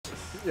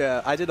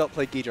Yeah, I did not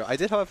play Ghidra. I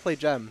did, however, play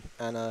Jam,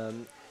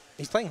 and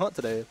he's playing hot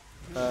today.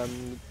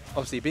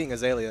 Obviously, being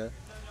Azalea,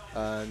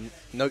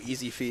 no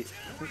easy feat.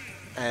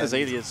 And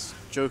Azalea's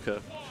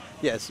Joker.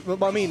 Yes,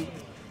 well, I mean,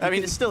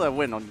 it's still a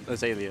win on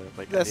Azalea.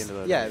 Like at the end of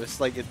the day. it's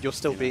like you're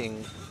still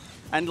beating.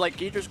 And like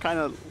Ghidra's kind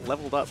of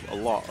leveled up a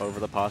lot over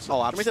the past.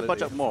 Oh, Can we say absolutely.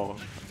 budge up more?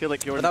 I feel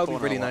like you're in That the would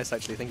be really corner a lot. nice,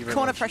 actually. Thank you very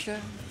Corner much.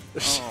 pressure.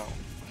 Oh.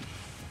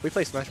 We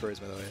play Smash Bros,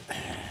 by the way.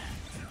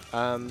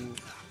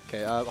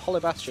 Okay,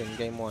 Hollow Bastion,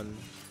 game 1.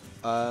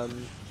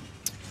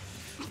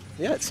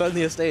 Yeah, it's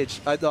certainly a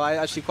stage. No, I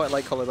actually quite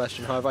like Hollow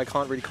Bastion. However, I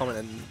can't really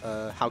comment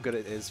on how good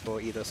it is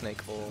for either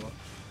Snake or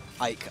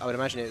Ike. I would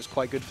imagine it is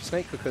quite good for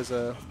Snake because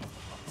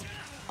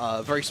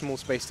very small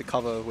space to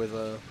cover with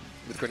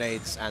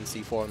grenades and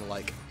C4 and the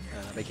like,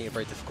 making it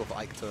very difficult for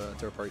Ike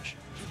to approach.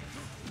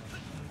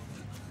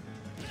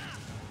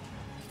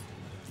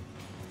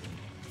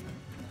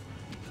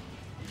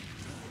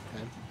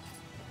 Okay.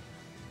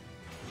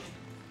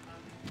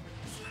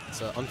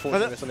 So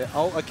unfortunately, something.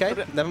 Oh, okay.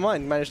 Never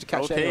mind. Managed to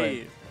catch it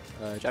anyway.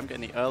 Jam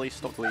getting the early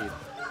stock lead.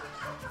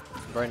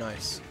 Very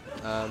nice.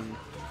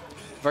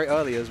 Very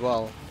early as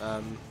well.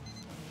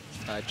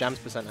 Jam's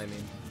percent, I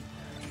mean.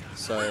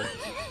 So.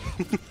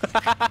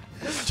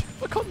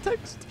 For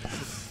context.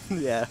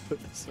 Yeah.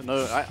 So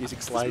no, using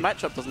this slide.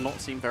 matchup does not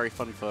seem very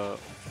fun for.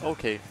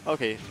 Okay.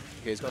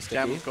 He's got a sticky.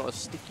 Jam's got a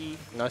sticky.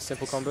 Nice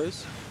simple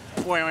combos.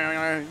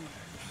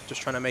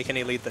 Just trying to make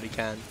any lead that he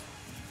can.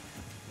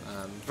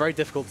 Very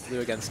difficult to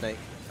do against Snake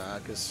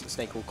because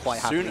Snake will quite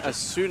happily. As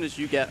soon as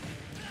you get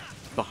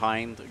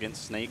behind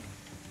against Snake,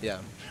 yeah,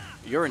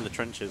 you're in the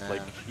trenches.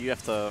 Like you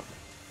have to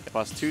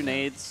pass 2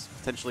 nades,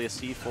 potentially a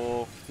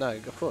C4. No,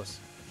 of course.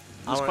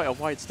 It's quite a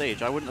wide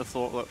stage. I wouldn't have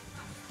thought that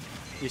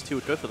these two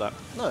would go for that.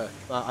 No,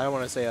 I don't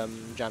want to say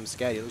Jam's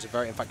scared. It looks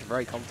in fact,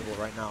 very comfortable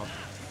right now.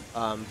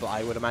 But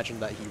I would imagine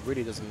that he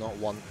really does not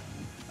want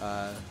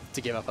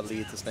to give up a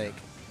lead to Snake.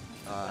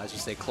 As you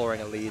say,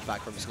 clawing a lead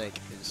back from Snake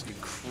is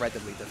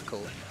incredibly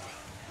difficult.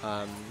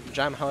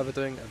 Jam, however,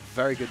 doing a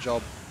very good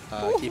job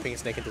keeping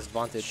Snake in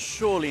disadvantage.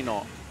 Surely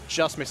not.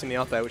 Just missing the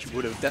up air, which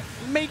would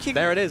have making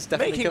there it is,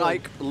 definitely making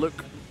Ike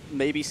look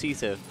maybe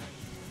C-tier.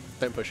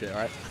 Don't push it,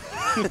 alright?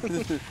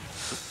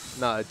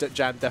 No,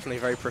 Jam definitely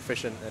very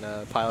proficient in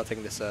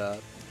piloting this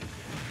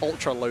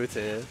ultra low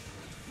tier.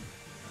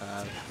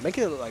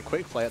 Making it look like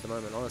quick play at the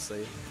moment,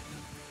 honestly.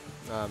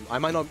 I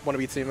might not want to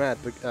be too mad,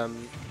 but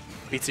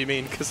be too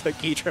mean because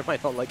Ghidra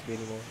might not like me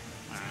anymore.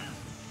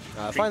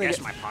 Finally,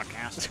 my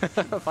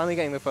podcast. finally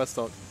getting the first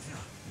stock.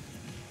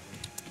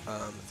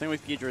 The thing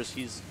with Ghidra is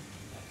he's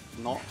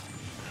not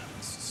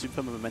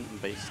super momentum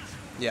based.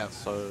 Yeah.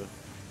 So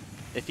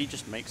if he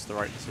just makes the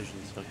right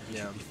decisions, he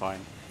should be fine.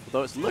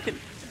 Although it's looking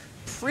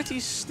pretty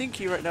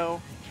stinky right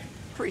now,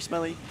 pretty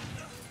smelly.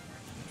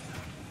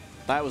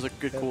 That was a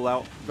good call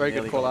out. Very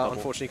good call out.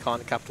 Unfortunately,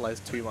 can't capitalize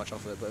too much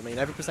off it. But I mean,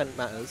 every percent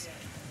matters,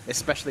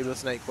 especially with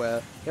Snake, where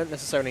you don't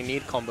necessarily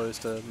need combos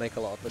to make a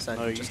lot of percent.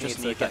 No, you just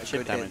need that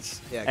chip damage.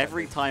 Yeah,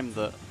 every time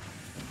that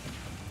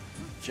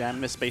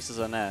Jam misspaces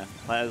an air,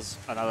 that is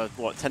another,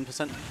 what,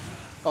 10%?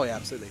 Oh yeah,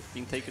 absolutely.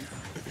 Being taken.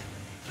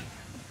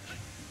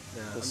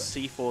 Yeah, the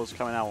C4's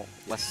coming out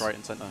left, right,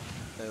 and center.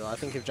 So I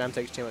think if Jam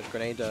takes too much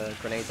grenade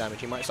damage,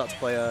 he might start to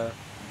play a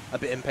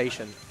bit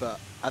impatient. But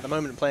at the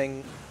moment,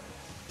 playing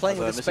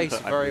with the space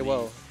very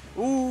well.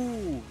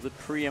 Ooh, the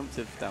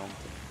preemptive down.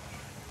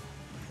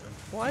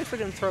 Well, I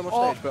figured him throw him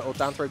off stage, but or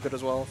down throw good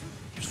as well.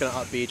 Just gonna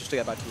up B just to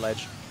get back to the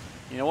ledge.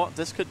 You know what?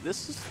 This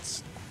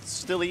is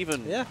still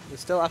even. Yeah,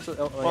 it's still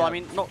absolutely. Well, yeah. I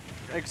mean, not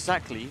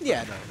exactly.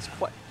 Yeah, no, it's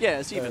quite. Yeah,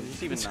 it's even.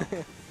 It's even now.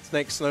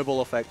 Snake's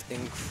snowball effect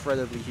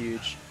incredibly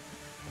huge.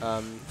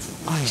 Trying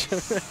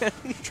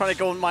to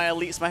go on my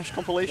Elite Smash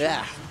compilation.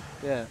 Yeah,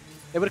 yeah.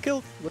 It would have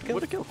killed. Would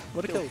have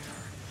killed.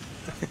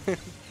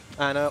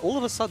 And all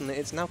of a sudden,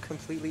 it's now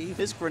completely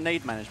even. It's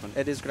grenade management.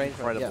 It is grenade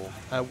incredible.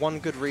 Yeah. One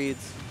good read,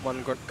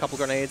 couple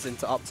grenades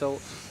into up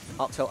tilt.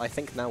 Up tilt, I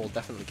think now will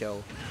definitely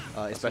kill,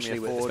 especially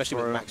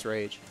with max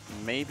rage.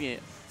 Maybe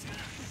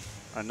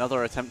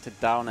another attempted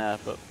down air,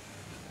 but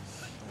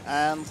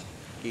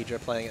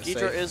Ghidra playing it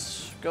Ghidra safe.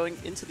 is going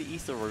into the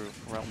ether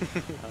realm.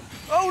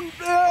 Oh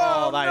no!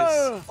 Oh,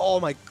 nice! Oh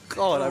my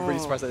god! I'm really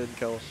surprised I didn't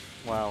kill.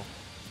 Wow.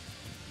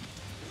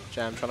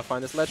 Jam trying to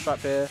find this ledge trap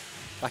here.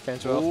 Back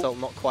into up tilt,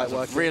 not quite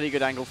working. Really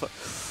good angle for.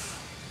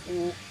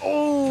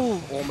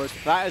 Oh! Almost.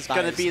 That is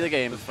going to be the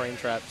game. The frame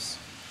traps.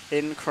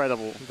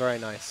 Incredible. Very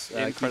nice.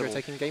 Incredible. Ghidra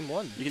taking game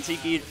 1. You can see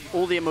Ghidra,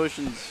 all the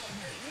emotions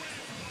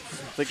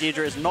that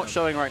Ghidra is not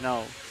showing right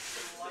now.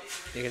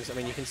 You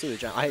can see the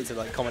Jam. I hate to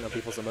comment on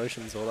people's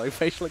emotions or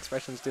facial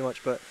expressions too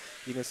much, but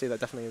you can see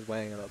that definitely is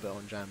weighing a little bit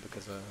on Jam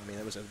because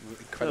it was an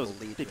incredible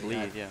lead. Big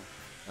lead, yeah.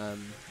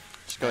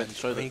 Just go ahead and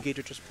show that.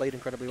 Ghidra just played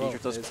incredibly well.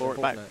 Ghidra does claw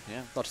it back.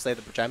 Yeah. Not to say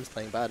that Jam's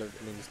playing bad.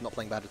 He's not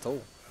playing bad at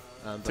all.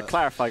 To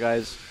clarify,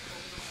 guys,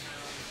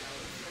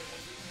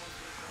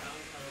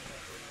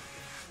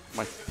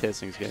 my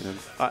piercing's getting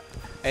in.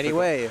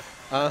 Anyway,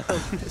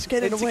 let's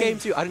get into game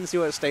 2. I didn't see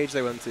what stage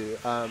they went to.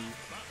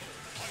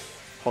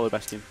 Hollow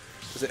Bastion.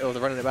 Is it? Oh,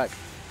 they're running it back.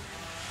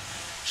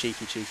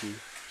 Cheeky.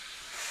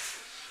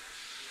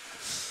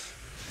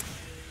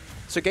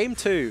 So game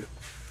 2,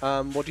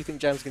 what do you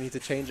think Jam's going to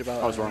need to change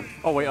about? I was wrong.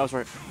 Oh wait, I was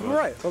right. You were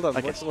right. Hold on.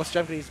 Okay. What's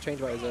Jam going to need to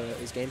change about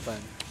his game plan?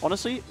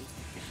 Honestly,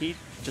 he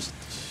just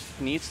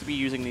needs to be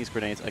using these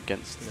grenades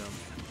against. You know.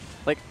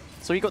 Like,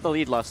 so he got the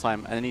lead last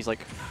time, and then he's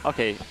like,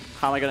 okay,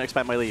 how am I going to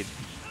expand my lead?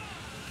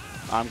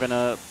 I'm going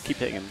to keep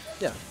hitting him.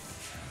 Yeah.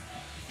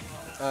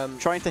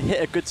 Trying to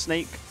hit a good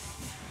Snake.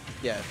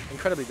 Yeah,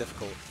 incredibly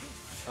difficult.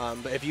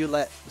 But if you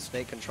let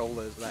Snake control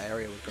that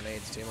area with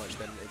grenades too much,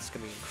 then it's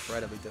going to be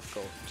incredibly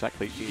difficult.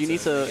 Exactly. You need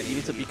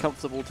to be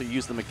comfortable to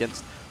use them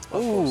against.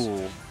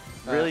 Oh,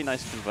 really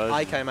nice conversion.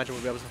 I can imagine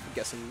we'll be able to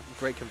get some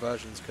great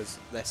conversions because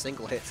their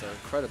single hits are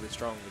incredibly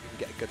strong. You can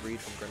get a good read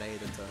from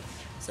grenade into,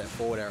 say, a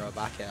forward air or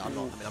back air. I'm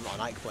not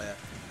an Ike player.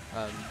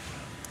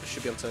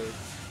 Should be able to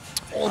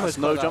almost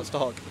no no jump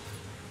stock.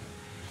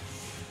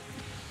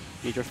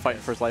 Ghidra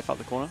fighting for his life out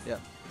the corner. Yeah,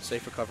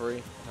 safe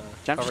recovery.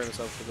 Jam Covering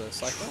himself with the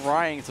cypher.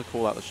 Trying to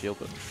call out the shield,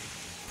 but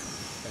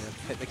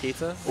hit the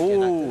Ghidra.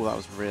 oh, that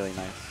was really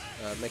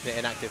nice. Making it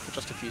inactive for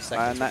just a few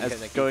seconds. And that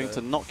is going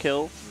to not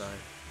kill. No.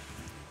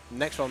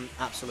 Next one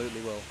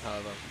absolutely will,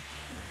 however.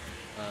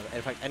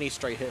 In fact, any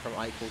straight hit from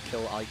Ike will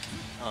kill Ike.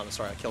 Oh, I'm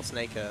sorry, kill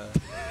Snake.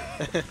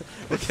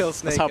 Will kill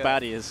Snake. That's how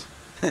bad he is.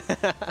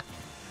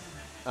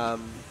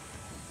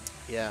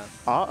 Yeah.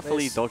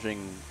 Artfully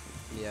dodging.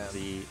 Yeah.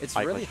 It's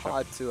Ike really ledge trap.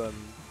 hard to.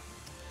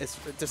 It's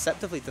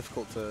deceptively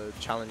difficult to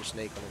challenge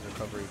Snake on his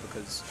recovery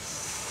because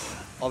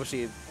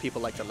obviously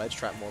people like to ledge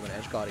trap more than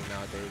edge guarding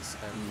nowadays,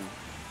 and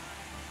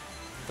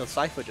the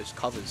Cypher just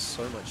covers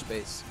so much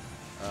space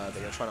that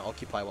you're trying to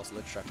occupy whilst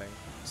ledge trapping.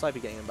 Cypher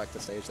getting him back to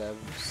stage there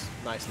was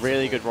nice.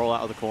 Really good roll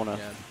out of the corner.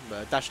 Yeah,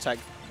 but dash tag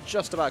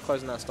just about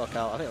closing that stock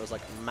out. I think it was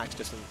like max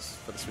distance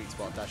for the sweet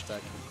spot dash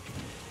tag.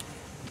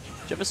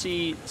 Do you ever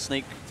see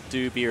Snake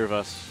do B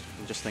reverse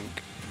and just think,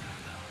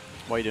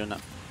 why are you doing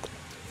that?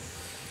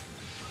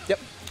 Yep.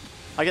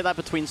 I get that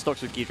between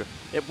stocks with Ghidra.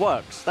 It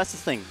works. That's the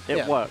thing.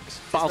 It works.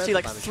 But I'll see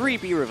like 3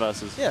 B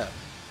reverses. Yeah.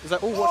 It's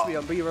like, oh, watch me,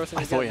 I'm B reversing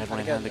I again, thought you had one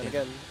and in again, hand and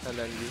again, and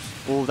then use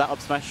Oh, that up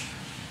smash.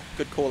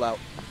 good call out.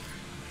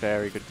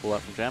 Very good call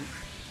out from Jam.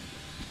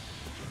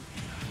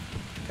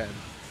 Okay.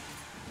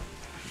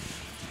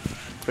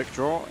 Quick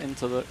draw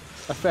into the...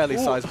 A fairly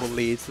sizable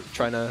lead,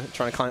 trying to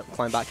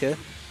climb back here.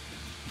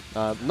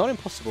 Not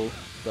impossible,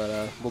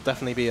 but will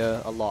definitely be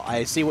a lot.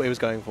 I see what he was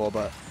going for,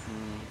 but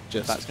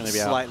just that's going to be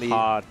slightly a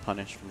hard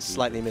punish from Ghidra.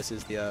 slightly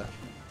misses the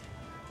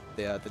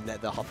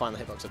final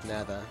hitbox of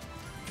Nair there.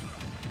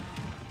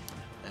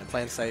 And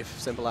playing safe,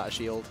 simple out of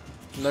shield.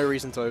 No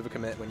reason to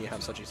overcommit when you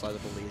have such a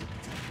sizable lead.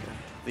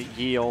 The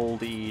ye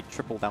olde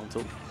triple down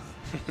tilt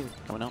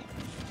coming out.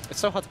 It's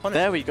so hard to punish.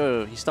 There we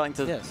go. He's starting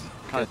to Yes.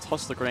 kind of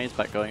toss the grenades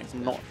back going. It's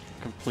not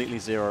completely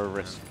zero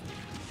risk.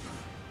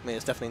 I mean,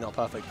 it's definitely not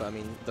perfect, but I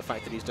mean, the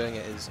fact that he's doing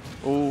it is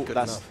Oh, good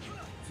that's... enough.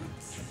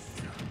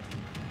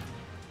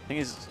 Thing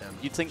is,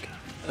 you'd think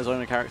as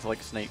owning a character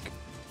like Snake,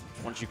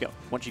 once you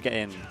get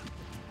in,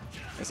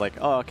 it's like,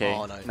 oh, okay,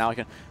 Oh, no. now I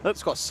can...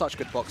 It's got such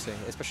good boxing,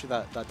 especially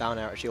that down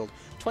air at shield.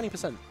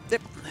 20%.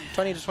 Yep.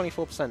 20 to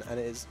 24%, and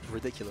it is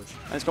ridiculous.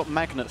 And it's got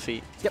magnet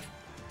feet. Yep.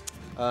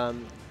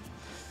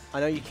 I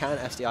know you can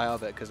SDI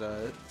of it because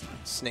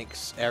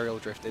Snake's aerial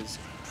drift is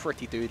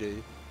pretty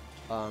doo-doo,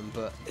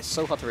 but it's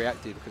so hard to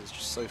react to because it's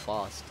just so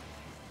fast.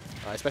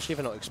 Especially if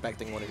you're not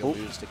expecting one of your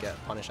moves to get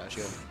punished at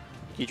shield.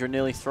 Ghidra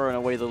nearly throwing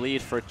away the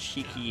lead for a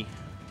cheeky,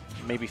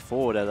 maybe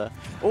forward air there.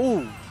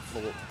 Oh!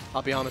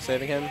 Up behind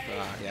saving him?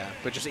 Yeah,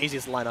 but just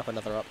easiest to line up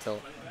another up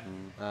tilt.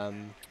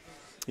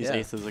 These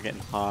aethers are getting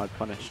hard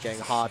punished.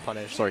 Getting hard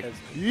punished. Sorry.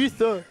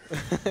 Ether!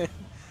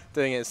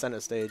 Doing it in center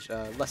stage,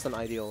 less than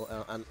ideal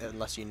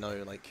unless you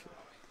know like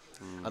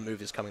a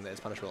move is coming that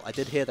is punishable. I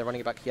did hear they're running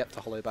it back to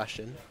Hollow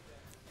Bastion.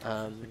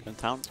 In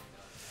town?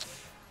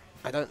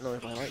 I don't know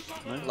if I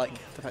like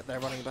the fact they're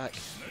running back.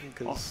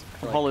 Cause,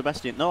 like, Hollow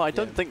Bastion. No, I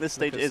don't think this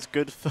stage is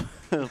good for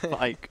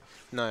Ike.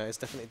 No, it's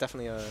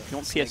definitely a... You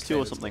want PS2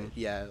 or something? Stage.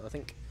 Yeah, I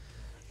think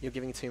you're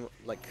giving too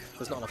like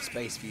there's not enough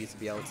space for you to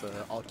be able to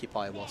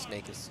occupy while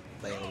Snake is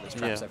laying all his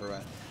traps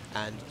everywhere.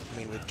 And I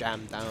mean with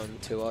Jam down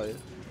 2-0,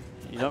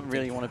 you don't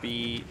really want to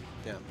be...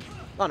 Yeah.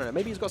 I don't know,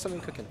 maybe he's got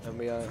something cooking and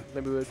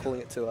maybe we're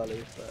calling it too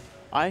early, but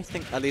I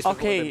think at least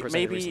okay,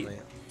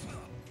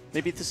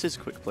 maybe this is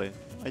quick play.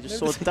 I just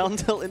saw down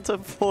tilt into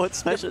forward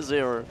smash at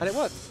 0. And it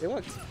worked. It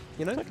worked.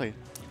 You know? Exactly.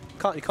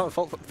 You can't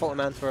fault a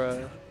man for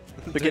a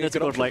beginner to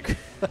godlike.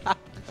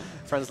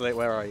 Translate,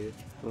 where are you?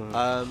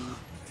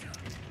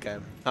 Okay,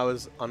 that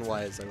was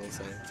unwise, I will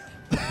say.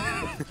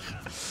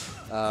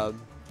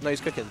 No,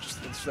 he's cooking.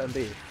 Just let him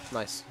be.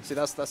 Nice. See,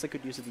 that's a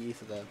good use of the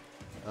ether there,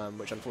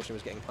 which unfortunately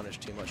was getting punished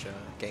too much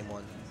game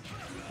 1.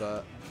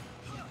 But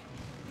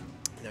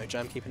you know,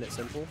 Jam keeping it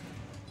simple,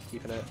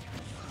 keeping it.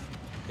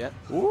 Yeah.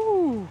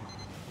 Ooh.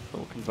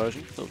 Little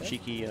conversion, little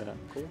cheeky.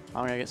 Cool.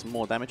 I'm gonna get some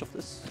more damage off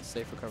this.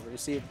 Safe recovery.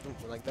 See,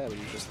 like there, where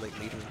you just like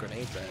leaving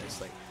grenades there. It's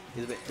like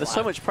he's a bit. There's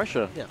so much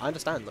pressure. Yeah, I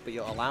understand, but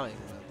you're allowing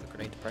the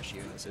grenade to press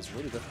you, and it's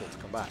really difficult to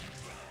come back.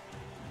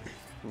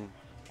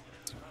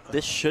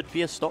 This should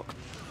be a stock.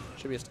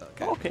 Should be a stock.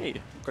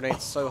 Okay.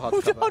 Grenade's so hard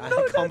to cover, and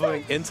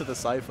comboing into the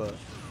Cypher.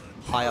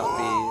 High up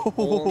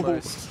B,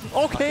 almost.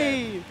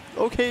 Okay,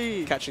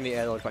 okay. Catching the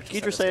air dodge back to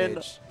Ghidra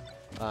center saying, stage.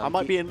 I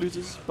might be in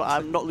losers, but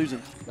I'm not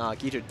losing. Nah,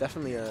 Ghidra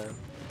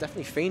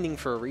definitely feigning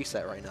for a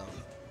reset right now,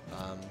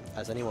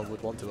 as anyone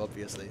would want to,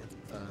 obviously.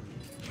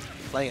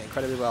 Playing it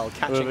incredibly well,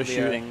 catching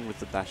overshooting with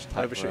the dash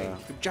type. overshooting.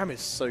 Jam is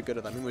so good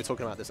at that. I mean, we were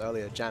talking about this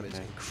earlier. Jam is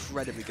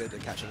incredibly good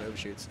at catching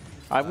overshoots.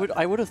 I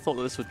would have thought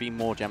that this would be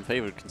more Jam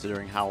favored,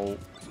 considering how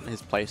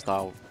his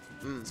playstyle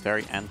is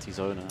very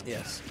anti-zoner.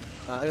 Yes,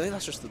 I think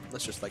that's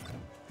just like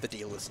the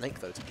deal with Snake,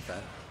 though. To be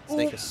fair,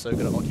 Snake is so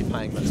good at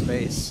occupying that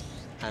space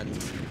and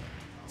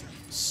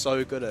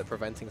so good at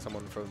preventing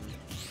someone from,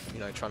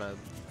 trying to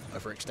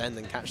overextend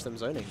and catch them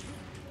zoning.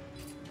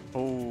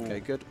 Oh, Okay,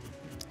 good.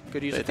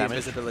 Good use of the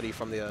invisibility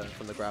from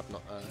the grab,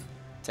 not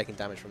taking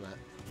damage from that.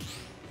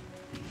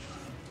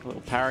 A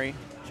little parry.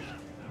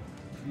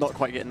 Not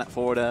quite getting that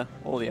forward air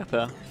or the up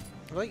air.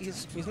 I like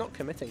he's not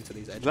committing to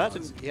these edge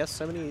guards. He has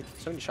so many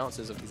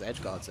chances of these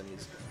edge guards, and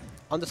he's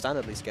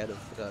understandably scared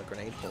of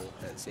grenade pull,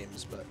 it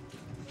seems. But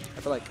I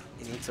feel like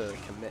you need to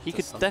commit. He to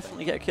could something.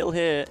 definitely get a kill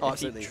here if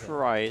he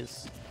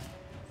tries.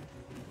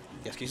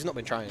 Yes, because he's not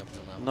been trying up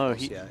until now. No,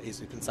 he's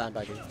been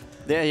sandbagging.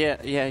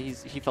 Yeah.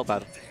 He felt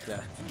bad.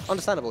 Yeah,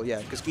 understandable.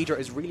 Yeah, because Ghidra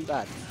is really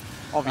bad.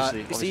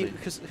 Obviously, See,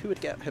 because who would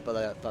get hit by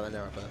the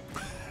nair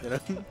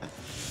upper?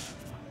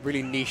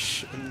 Really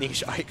niche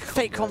Ike.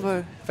 Fake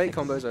combo. Fake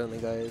combos only,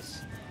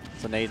 guys.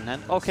 It's a nade in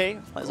hand. Okay,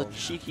 that's a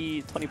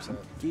cheeky 20%.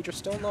 Ghidra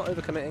still not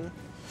overcommitting.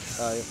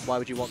 Why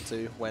would you want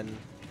to when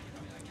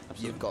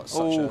you've got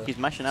such Oh, he's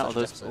mashing out of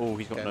this. deficit? Oh,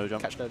 he's got no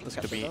jump. Catch no, This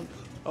catch could no be. jump.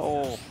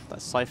 Oh,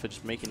 that Cypher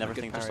just making A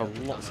everything good just a parry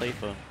on lot the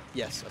safer.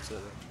 Yes,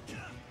 absolutely.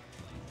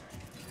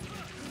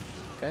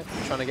 Okay,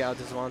 trying to get out of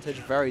disadvantage.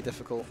 Very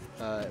difficult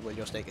when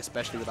you're Snake,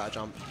 especially without a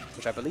jump,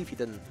 which I believe he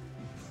didn't.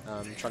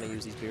 Trying to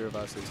use these B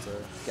reversals to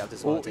get out of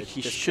disadvantage.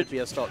 He this should be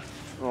a stock.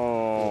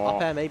 Oh.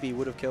 Up air maybe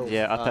would have killed.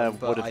 Yeah, up air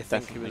but would have I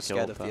think he definitely was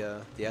scared of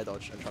killed the air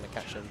dodge and trying to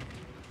catch him.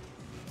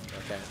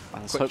 Okay,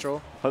 Let's quick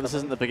draw. Hope this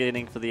isn't the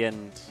beginning for the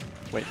end.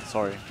 Wait,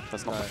 sorry,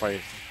 that's not the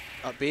phrase.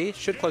 Up B,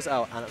 should close it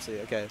out, and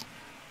absolutely, okay.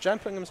 Jam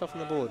putting himself on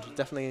the board,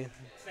 definitely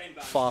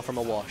far from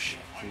a wash.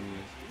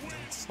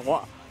 So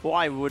what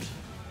I would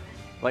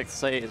like to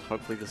say is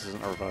hopefully this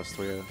isn't a reverse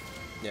 3-0.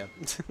 Yeah.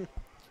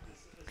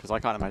 Because I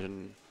can't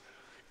imagine.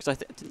 Because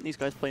didn't these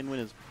guys play in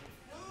winners?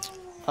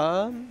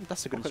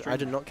 That's a good question. I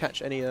did not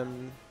catch any. I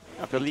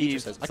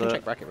believe I can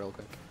check bracket real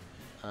quick.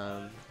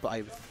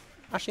 But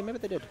actually maybe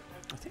they did.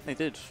 I think they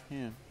did.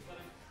 Yeah.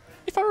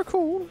 If I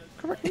recall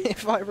correctly.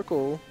 If I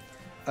recall,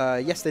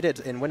 yes they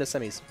did in winners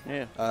semis.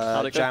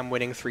 Yeah. Jam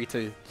winning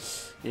 3-2.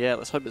 Yeah.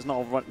 Let's hope it's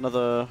not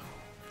another.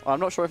 I'm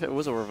not sure if it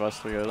was a reverse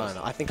 3-0.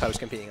 No, I think I was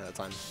competing at the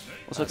time.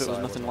 Let's hope it was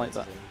nothing like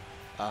that.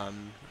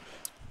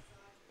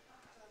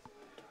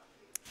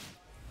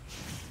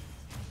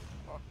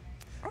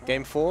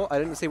 Game 4, I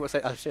didn't see what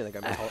stage. I've seen the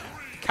game.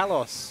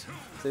 Kalos.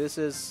 So this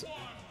is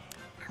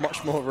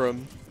much more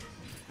room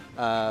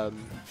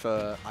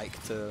for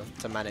Ike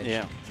to manage.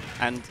 Yeah,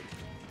 and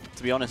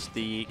to be honest,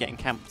 the getting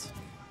camped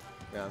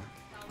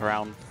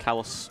around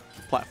Kalos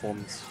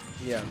platforms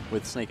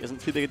with Snake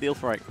isn't too big a deal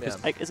for Ike,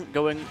 because Ike isn't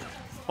going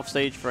off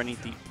stage for any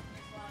deep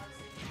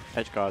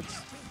edge guards.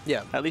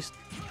 Yeah. At least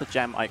the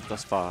Jam Ike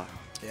thus far.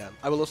 Yeah.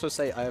 I will also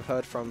say I have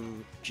heard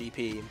from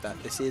GP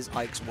that this is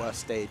Ike's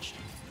worst stage.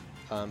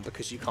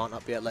 Because you can't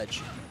up B at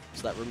ledge,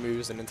 so that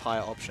removes an entire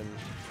option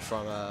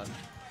from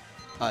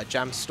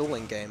Jam's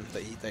stalling game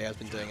that he has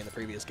been doing in the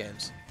previous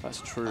games.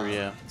 That's true,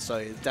 yeah.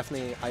 So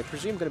definitely, I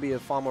presume, going to be a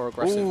far more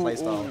aggressive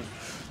playstyle.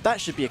 That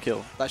should be a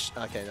kill.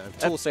 Okay, no.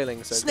 Tall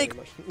sailing. So Snake.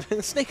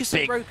 Snake is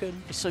so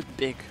broken. It's so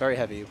big. Very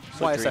heavy.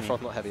 So why is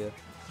Sephiroth not heavier?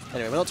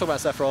 Anyway, we're not talking about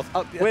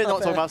Sephiroth. We're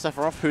not talking about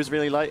Sephiroth, who's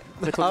really light.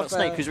 We're talking about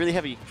Snake, who's really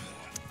heavy.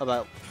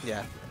 Up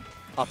air,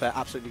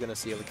 absolutely going to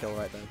seal the kill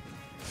right there.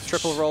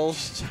 Triple roll.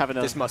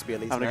 This must be at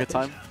least having a good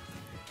time.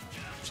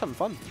 Just having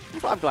fun.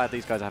 I'm glad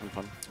these guys are having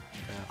fun.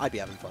 Yeah, I'd be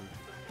having fun.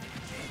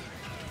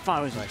 If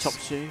I was in top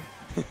 2.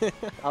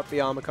 Up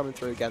the armor coming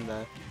through again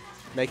there.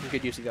 Making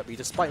good use of the up B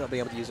despite not being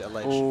able to use it at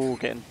ledge. Oh,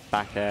 getting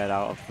back aired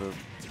out of the...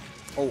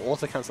 Oh,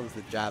 auto cancel into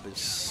the jab is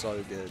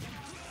so good.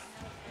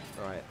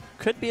 Right.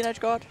 Could be an edge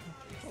guard.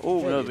 Oh,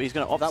 no, but he's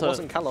going to opt That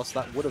wasn't Kalos.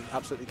 That would have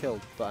absolutely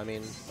killed. But I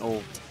mean,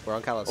 we're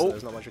on Kalos, so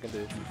there's not much we can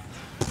do.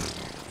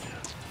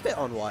 Bit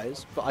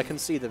unwise, but I can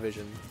see the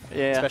vision.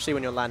 Yeah. Especially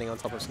when you're landing on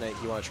top of Snake,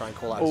 you want to try and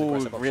call out his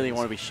aggressive options. Really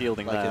want to be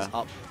shielding like there. His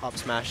up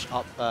smash,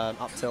 up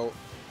tilt.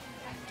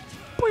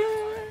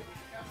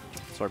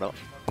 Sorry about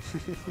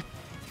that.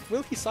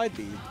 Will he side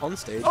B on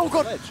stage? Oh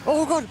god!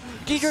 Oh god!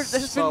 Ghidra, this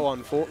has so been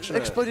unfortunate.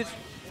 Exploded.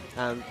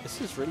 And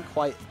this is really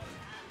quite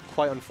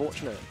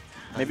unfortunate.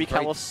 Maybe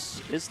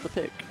Kalos is the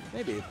pick.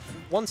 Maybe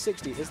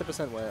 160 is the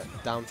percent where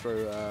down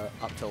throw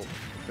up tilt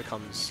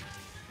becomes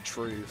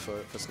true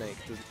for Snake,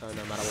 no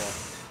matter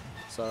what.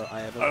 So I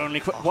have only.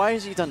 Why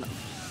has he done that?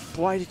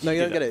 Why did you? No,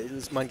 you don't get it.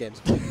 It's mind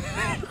games.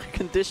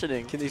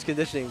 Conditioning. He's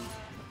conditioning. You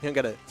don't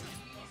get it.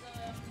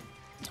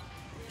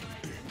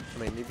 I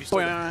mean, if you still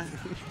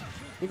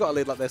you got a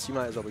lead like this, you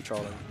might as well be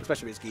trolling.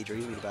 Especially if it's Ghidra.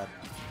 He's really bad.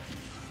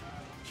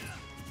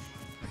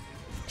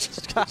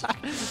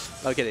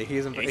 Okay,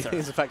 he's in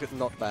fact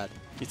not bad.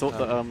 You thought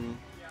that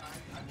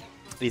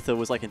Ether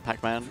was like in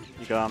Pac-Man.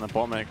 You go down the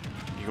bottom, and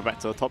you go back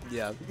to the top.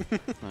 Yeah. No.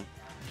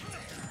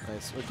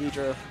 Nice. Well,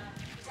 Ghidra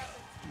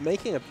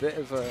making a bit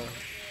of a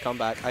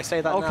comeback. I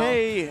say that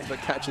now, but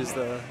catches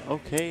the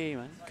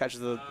catches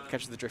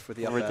the drift with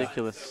the up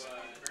ridiculous.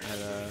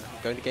 And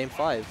going to game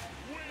 5.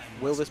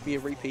 Will this be a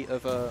repeat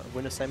of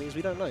winner semis?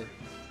 We don't know.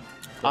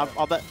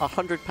 I'll bet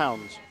 £100.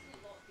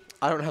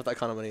 I don't have that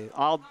kind of money.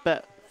 I'll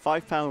bet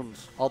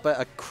 £5. I'll bet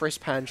a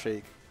crisp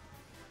handshake.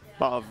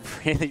 But a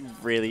really,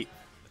 really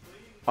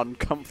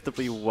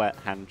uncomfortably wet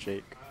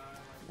handshake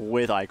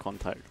with eye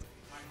contact.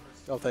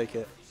 I'll take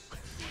it.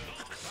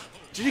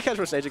 Did you catch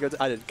what stage I go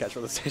to? I didn't catch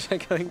what the stage I'm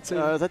going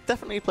to. They're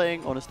definitely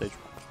playing on a stage.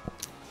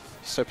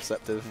 So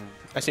perceptive.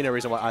 I see no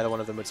reason why either one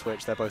of them would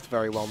switch. They're both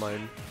very well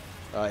known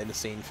in the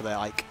scene for their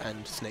Ike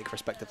and Snake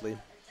respectively.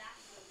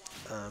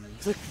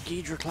 The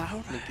Ghidra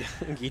Cloud?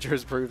 Ghidra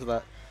has proved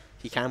that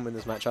he can win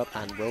this matchup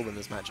and will win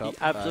this matchup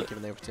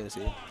given the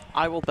opportunity.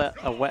 I will bet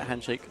a wet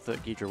handshake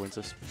that Ghidra wins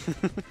this.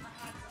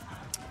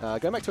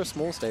 Going back to a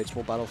small stage,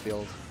 small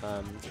battlefield.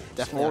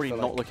 Definitely already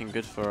not looking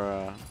good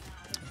for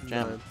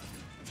Jam.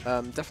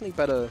 No. Definitely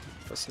better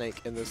for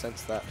Snake in the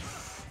sense that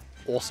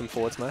awesome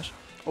forward smash.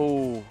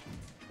 Oh.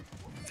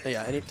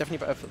 Yeah, and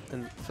definitely better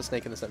for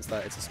Snake in the sense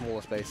that it's a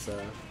smaller space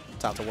to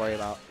have to worry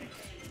about.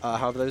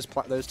 However,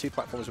 those two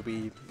platforms will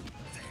be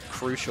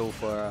crucial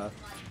for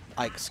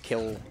Ike's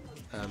kill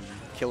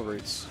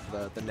routes.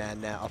 The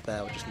nair up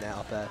air or just nair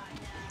up air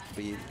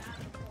will be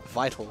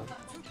vital.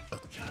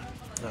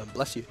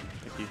 Bless you.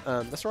 Thank you.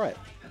 That's all right.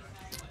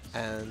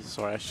 And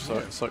sorry, I'm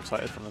so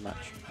excited from the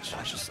match.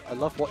 I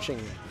love watching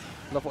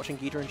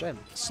Ghidra and Gem.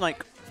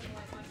 Snake.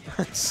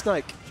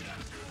 Snake.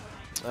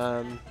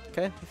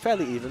 Okay,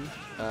 fairly even.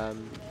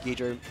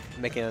 Ghidra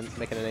making a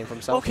name for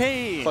himself.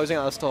 Okay. Closing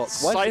out the stock.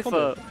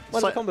 Cypher. Why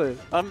the combo?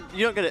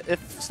 You don't get it.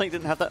 If Snake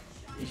didn't have that,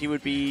 he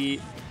would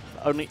be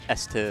only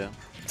S tier.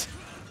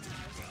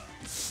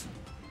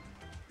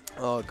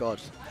 Oh god,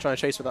 trying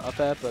to chase for that up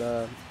there,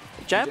 but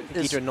Jam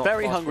is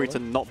very hungry forward. to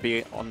not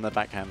be on the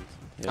backhand.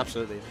 Yeah.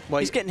 Absolutely. Well,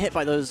 he's getting hit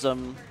by those I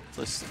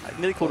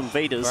nearly called them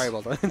Vaders. Very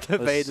well done. The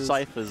Vaders.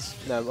 Ciphers.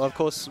 No, well, of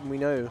course we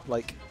know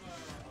like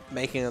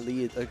making a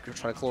lead,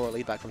 trying to claw a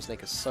lead back from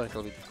Snake is so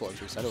incredibly difficult,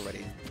 as we said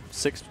already.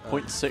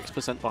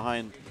 6.6%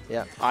 behind.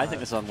 Yeah. I think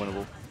this is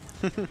unwinnable.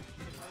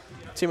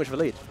 Too much of a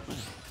lead.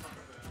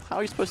 How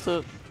are you supposed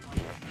to?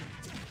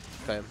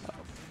 Okay.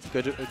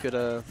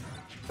 Good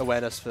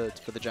awareness for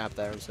the jab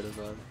there instead of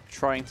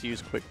trying to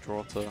use quick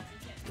draw to.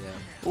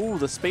 Yeah. Ooh,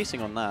 the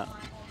spacing on that.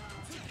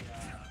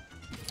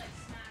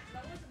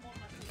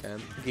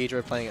 Okay.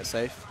 Ghidra playing it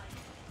safe.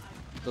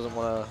 Doesn't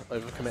want to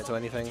overcommit to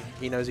anything.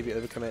 He knows if he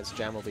overcommits,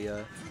 Jam will be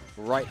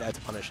right there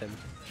to punish him.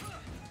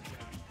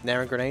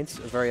 Nair and grenades,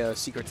 a very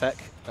secret tech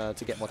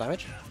to get more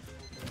damage.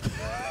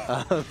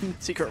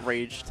 Secret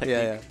rage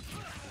technique.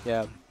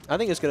 Yeah. I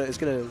think it's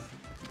gonna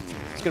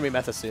be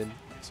meta soon.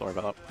 Sorry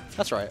about that.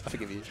 That's right. I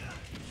forgive you.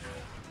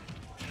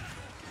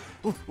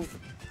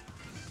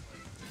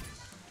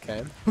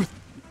 Okay.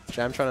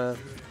 Jam trying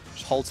to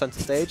just hold center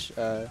stage.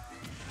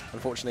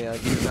 Unfortunately,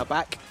 Ghidra's now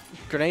back.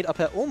 Grenade up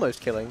air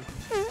almost killing.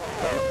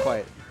 But not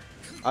quite.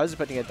 I was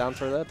expecting a down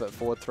throw there, but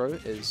forward throw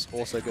is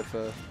also good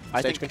for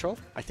stage control.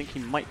 I think he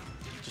might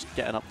just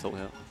get an up tilt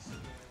here.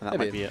 And that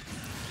might be it.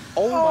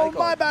 Oh my god.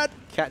 My bad.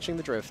 Catching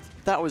the drift.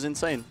 That was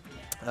insane.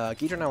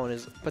 Ghidra now on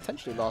his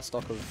potentially last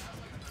stock of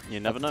you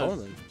never know.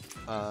 Tournament.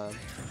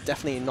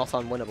 Definitely not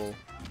unwinnable.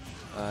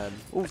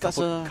 Ooh, that's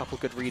a couple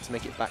good reads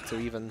make it back to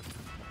even.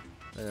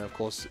 And of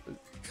course,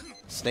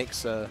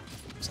 Snake's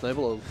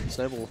snowball.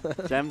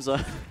 Jam's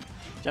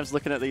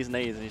looking at these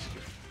nades and he's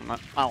I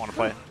don't want to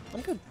play.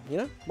 I'm good. You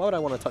know, why would I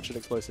want to touch an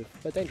explosive?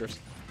 They're dangerous.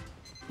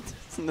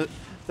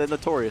 They're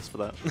notorious for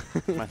that.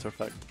 Matter of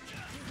fact.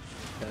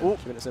 Okay,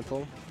 keeping it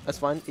simple. That's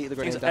fine. Eat the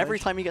grenade damage. Every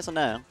time he gets a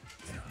nair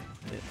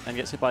and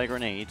gets hit by a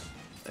grenade,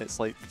 it's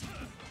like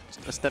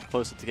a step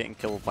closer to getting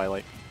killed by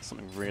like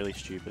something really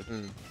stupid.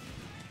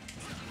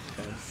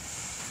 Okay.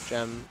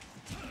 Jam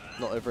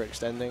not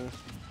overextending.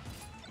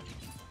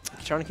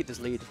 Trying to keep this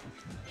lead.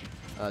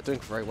 Doing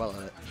very well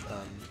at it.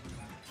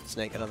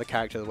 Snake, another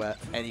character where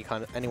any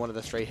one of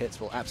the stray hits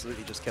will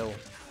absolutely just kill.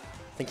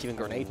 I think even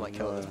grenade might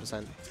kill at this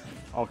percent.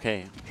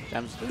 Okay,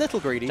 Jam's a little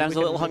greedy. Jam's a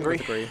little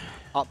hungry.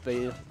 Up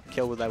the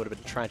kill with that would have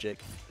been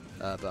tragic,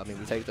 but I mean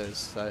we take those.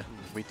 So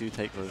we do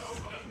take those.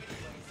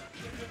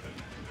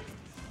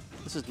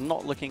 This is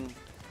not looking.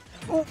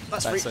 Oh,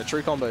 that's a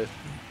true combo.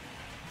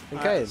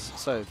 Okay,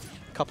 so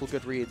a couple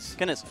good reads.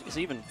 Again, it's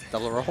even.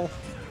 Double roll.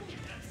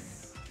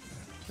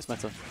 It's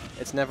meta.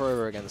 It's never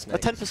over against Snake. A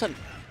 10%.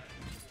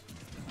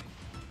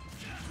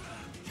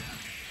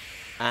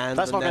 And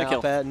that's not going to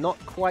kill. There,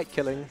 not quite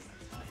killing.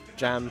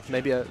 Jam,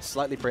 maybe a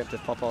slightly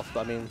preemptive pop-off, but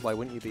I mean, why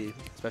wouldn't you be?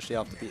 Especially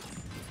after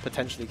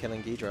potentially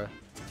killing Ghidra.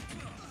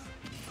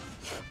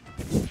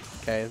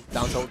 Okay,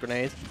 down tilt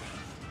grenade.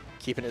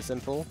 Keeping it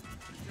simple.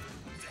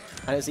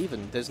 And it's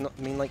even. There's not,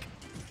 I mean, like,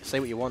 say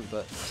what you want,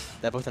 but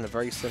they're both in a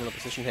very similar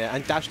position here.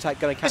 And dash attack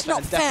going to catch that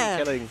and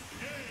definitely killing.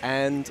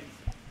 And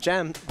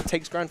Jam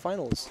takes grand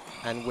finals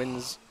and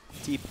wins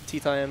Tea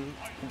Time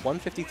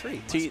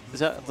 153. Is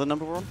that the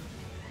number we're on?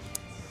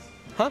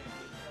 Huh?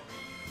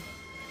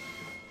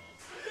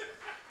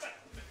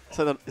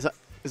 So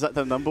is that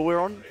the number we're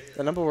on?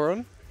 The number we're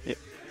on? Yep.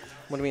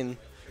 What do you mean?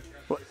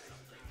 What?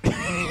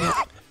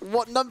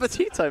 What number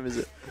tea time is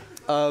it?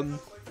 I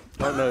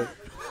don't know.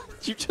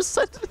 You just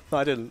said. No,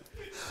 I didn't.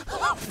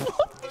 What?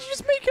 Did you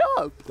just make it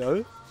up?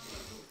 No.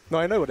 No,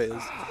 I know what it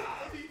is.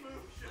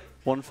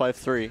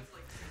 153.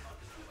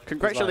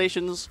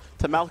 Congratulations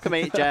to Malcolm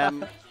 8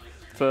 Jam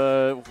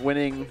for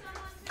winning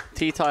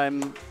Tea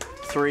Time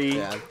 3.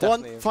 Yeah,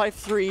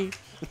 153.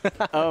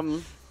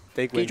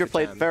 Big win. Ghidra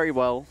played Jam. very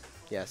well.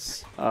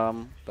 Yes.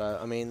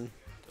 But I mean,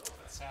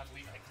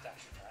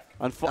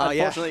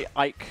 unfortunately,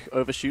 Ike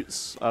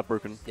overshoots are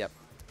broken. Yep.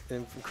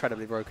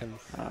 Incredibly broken.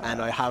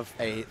 And I have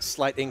a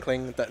slight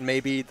inkling that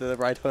maybe the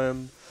ride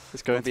home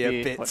is going to be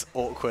a bit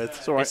awkward,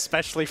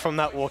 especially from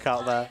that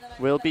walkout there.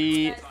 We'll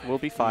be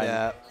fine.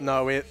 Yeah.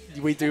 No,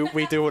 we do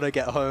want to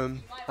get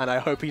home, and I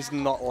hope he's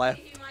not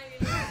left.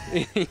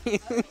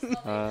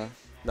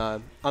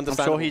 No, I'm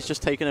sure he's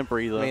just taking a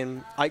breather. I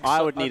mean,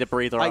 I would need a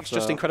breather. Ike's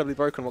just incredibly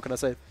broken. What can I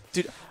say?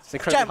 Dude, it's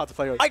incredibly hard to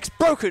play with. Ike's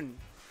broken.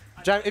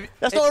 Jam,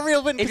 that's not a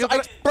real win. If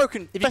Ike's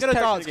broken. If you're gonna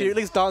dance, can you at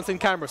least dance in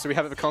camera so we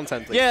have it for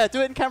content? Please? Yeah,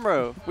 do it in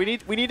camera. We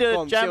need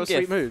a Jam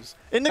sweet moves.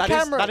 In the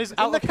camera. That is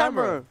out of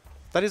camera.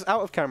 That is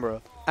out of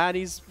camera. And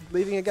he's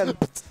leaving again. I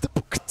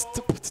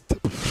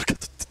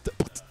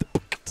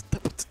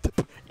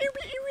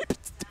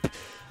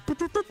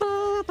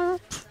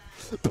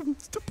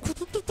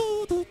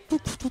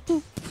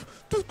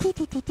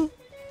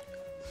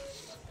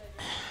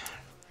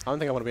don't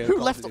think I want to be. Who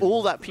left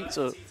all that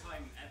pizza?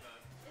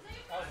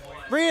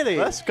 Really?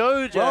 Let's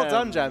go, Jam. Well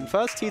done, Jam.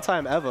 First tea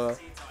time ever.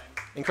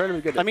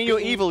 Incredibly good. I mean, you're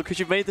evil because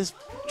you've made this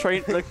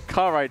the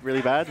car ride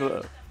really bad.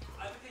 But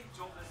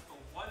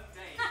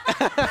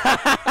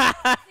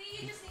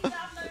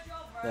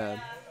yeah.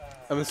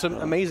 I mean, some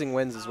amazing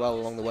wins as well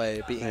along the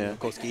way, beating, of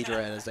course,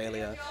 Ghidra and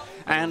Azalea.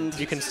 And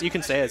you can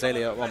say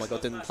Azalea, oh my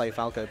god, didn't play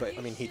Falco, but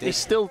I mean, he did. He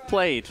still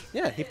played.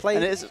 Yeah, he played.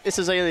 And it's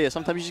Azalea.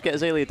 Sometimes you just get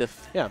Azalea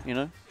diff. Yeah. You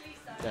know?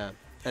 Yeah.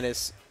 And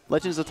it's...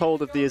 Legends are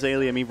told of the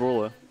Azalea Mii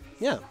Brawler.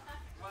 Yeah.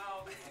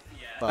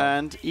 But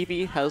and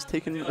Eevee has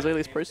taken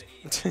Azalea's place.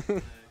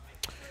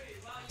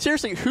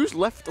 Seriously, who's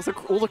left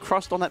all the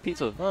crust on that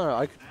pizza? Oh,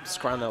 I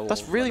scrounged that all.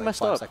 That's really like messed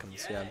 5 up.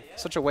 seconds. Yeah.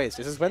 Such a waste.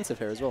 It's expensive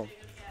here as well.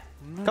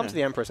 No. Come to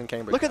the Empress in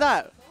Cambridge. Look at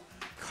that.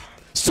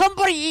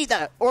 Somebody eat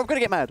that, or I'm going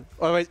to get mad.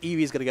 Otherwise,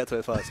 Eevee's going to get to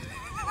it first.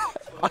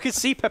 I could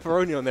see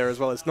pepperoni on there as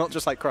well. It's not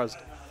just like crust.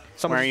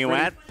 Where are you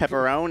at?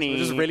 Pepperoni. I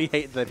just really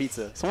hate their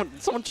pizza. Someone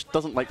just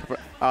doesn't like pepperoni.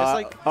 It's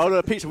like I order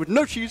a pizza with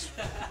no cheese,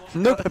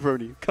 no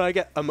pepperoni. Can I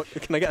get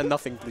a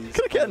nothing, please?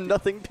 Can I get a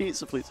nothing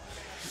pizza, please?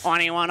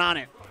 Anyone on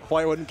it?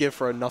 What I wouldn't give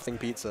for a nothing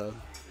pizza.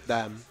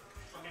 Damn.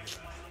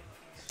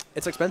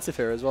 It's expensive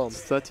here as well.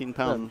 It's £13.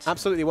 Yeah,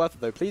 absolutely worth it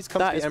though. Please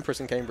come to the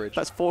Empress in Cambridge.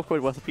 That's £4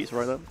 worth of pizza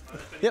right there.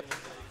 Yep.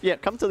 Yeah,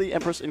 come to the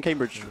Empress in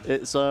Cambridge.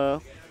 It's yeah,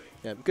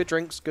 good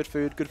drinks, good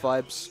food, good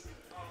vibes,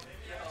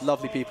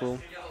 lovely people,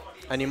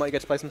 and you might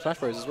get to play some Smash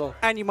Bros as well.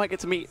 And you might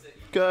get to meet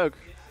Gerg.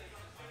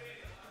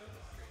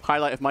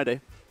 Highlight of my day.